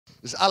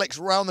There's Alex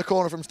round the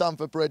corner from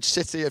Stamford Bridge.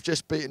 City have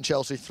just beaten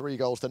Chelsea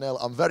 3-0.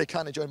 I'm very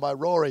kindly joined by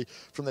Rory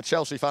from the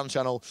Chelsea fan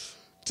channel.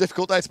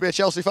 Difficult day to be a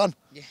Chelsea fan?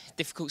 Yeah,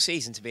 difficult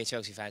season to be a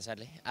Chelsea fan,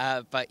 sadly.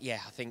 But yeah,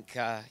 I think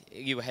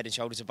you were head and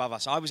shoulders above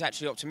us. I was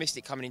actually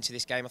optimistic coming into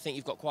this game. I think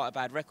you've got quite a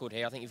bad record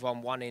here. I think you've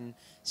won 1 in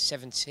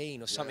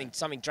 17 or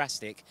something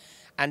drastic.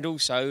 And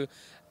also,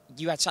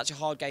 you had such a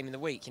hard game in the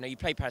week. You know, you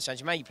played Paris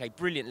Saint-Germain, you played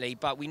brilliantly,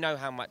 but we know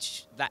how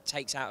much that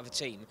takes out of a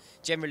team.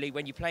 Generally,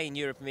 when you play in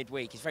Europe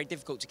midweek, it's very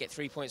difficult to get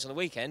 3 points on the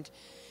weekend.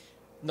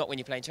 Not when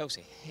you're playing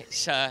Chelsea.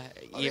 It's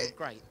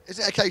great. Is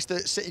it a case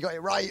that City got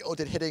it right, or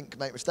did Hiddink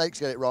make mistakes,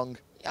 get it wrong?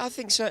 I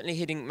think certainly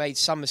Hiddink made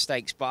some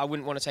mistakes, but I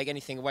wouldn't want to take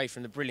anything away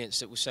from the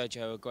brilliance that was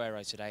Sergio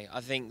Aguero today. I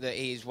think that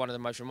he is one of the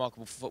most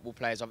remarkable football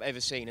players I've ever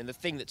seen, and the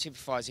thing that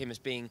typifies him as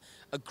being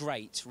a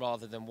great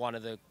rather than one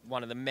of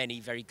the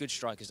many very good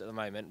strikers at the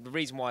moment. The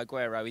reason why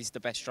Aguero is the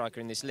best striker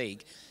in this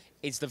league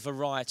is the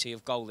variety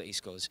of goal that he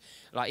scores.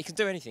 Like, he can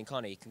do anything,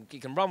 can't he? He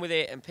can run with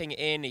it and ping it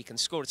in, he can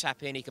score a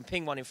tap in, he can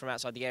ping one in from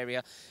outside the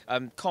area,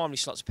 calmly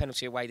slots a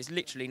penalty away. There's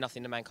literally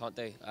nothing the man can't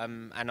do,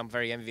 and I'm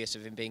very envious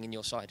of him being in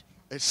your side.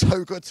 It's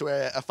so good to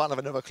hear a fan of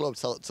another club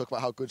talk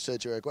about how good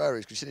Sergio Aguero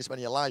is, because you've seen him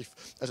spend your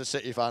life as a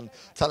City fan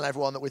telling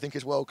everyone that we think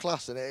is world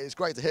class, and it's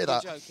great to hear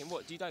that. You're joking.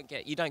 What, you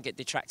don't get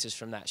detractors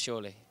from that,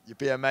 surely? You'd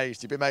be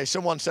amazed. You'd be amazed.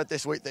 Someone said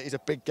this week that he's a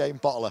big game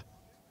bottler.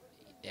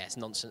 Yeah, it's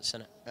nonsense,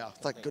 isn't it? Yeah,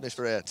 thank goodness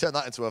for it. Turn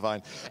that into a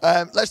vine.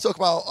 Let's talk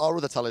about our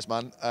other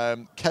talisman,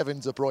 Kevin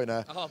De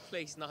Bruyne. Oh,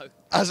 please, no.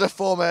 As a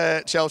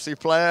former Chelsea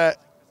player,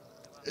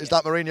 is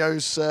that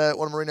Mourinho's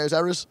one of Mourinho's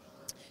errors?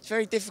 It's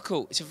very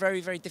difficult. It's a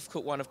very, very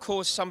difficult one. Of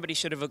course, somebody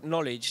should have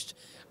acknowledged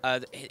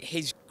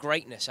his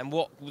greatness and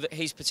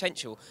his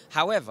potential.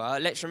 However,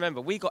 let's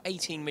remember, we got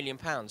 £18 million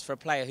for a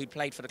player who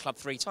played for the club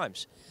 3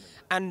 times.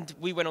 And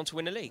we went on to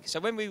win the league. So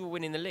when we were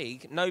winning the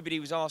league, nobody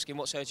was asking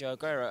what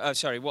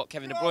what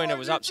Kevin De Bruyne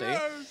was up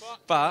to.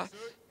 But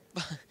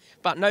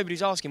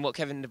nobody's asking what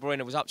Kevin De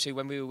Bruyne was up to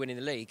when we were winning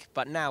the league.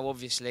 But now,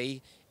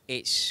 obviously,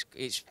 it's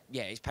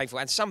painful.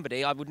 And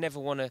somebody I would never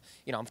want to,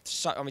 you know,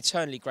 I'm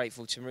eternally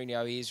grateful to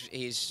Mourinho. He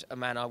is a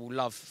man I will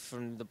love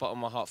from the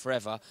bottom of my heart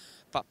forever.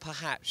 But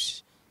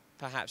perhaps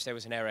there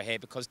was an error here,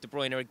 because De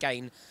Bruyne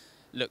again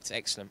looked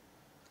excellent.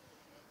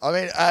 I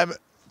mean,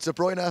 De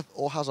Bruyne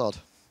or Hazard?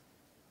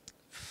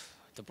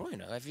 De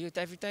Bruyne,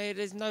 every day.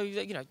 There's no,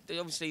 you know,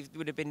 obviously it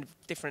would have been a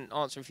different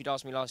answer if you'd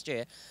asked me last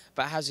year,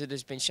 but Hazard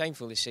has been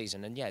shameful this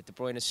season, and yeah, De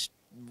Bruyne has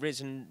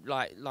risen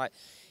like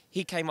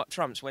he came up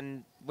trumps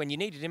when you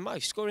needed him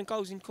most, scoring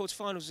goals in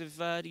quarter-finals of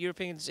the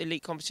European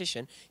elite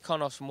competition. You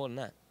can't ask for more than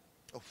that.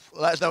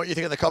 Let us know what you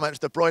think in the comments,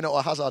 De Bruyne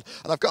or Hazard.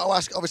 And I've got to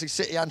ask, obviously,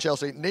 City and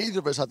Chelsea, neither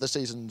of us had the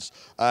seasons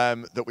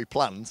that we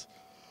planned.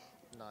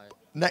 No.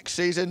 Next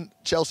season,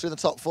 Chelsea in the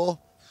top 4?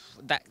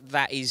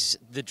 That is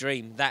the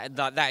dream.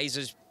 That is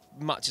as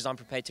much as I'm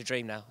prepared to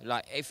dream now.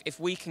 Like, if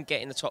we can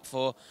get in the top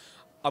 4,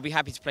 I'll be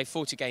happy to play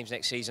 40 games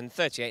next season,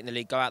 38 in the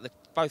league, go out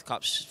both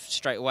cups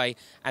straight away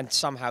and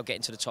somehow get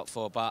into the top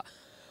 4. But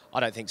I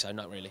don't think so,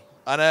 not really.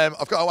 And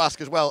I've got to ask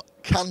as well,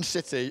 can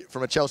City,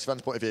 from a Chelsea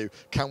fan's point of view,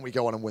 can we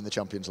go on and win the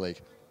Champions League?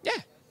 Yeah,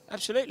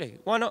 absolutely.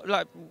 Why not?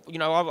 Like, you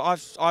know,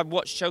 I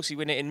watched Chelsea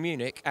win it in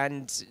Munich,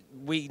 and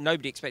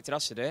nobody expected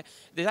us to do it.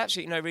 There's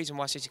absolutely no reason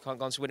why City can't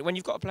go on to win it. When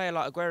you've got a player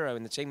like Aguero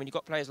in the team, when you've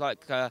got players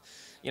like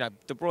you know,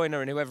 De Bruyne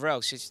and whoever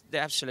else,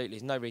 there absolutely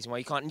is no reason why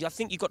you can't. And I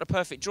think you've got the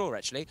perfect draw,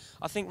 actually.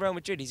 I think Real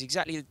Madrid is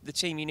exactly the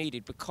team you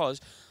needed,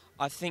 because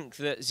I think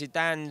that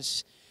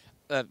Zidane's,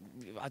 I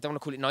don't want to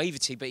call it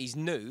naivety, but he's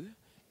new,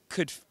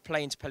 could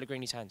play into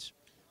Pellegrini's hands.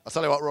 I'll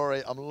tell you what,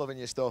 Rory, I'm loving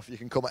your stuff. You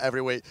can come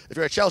every week. If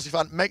you're a Chelsea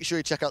fan, make sure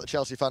you check out the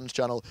Chelsea fans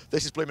channel.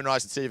 This is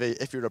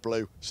BlueMoonRisingTV. If you're a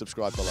Blue,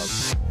 subscribe below.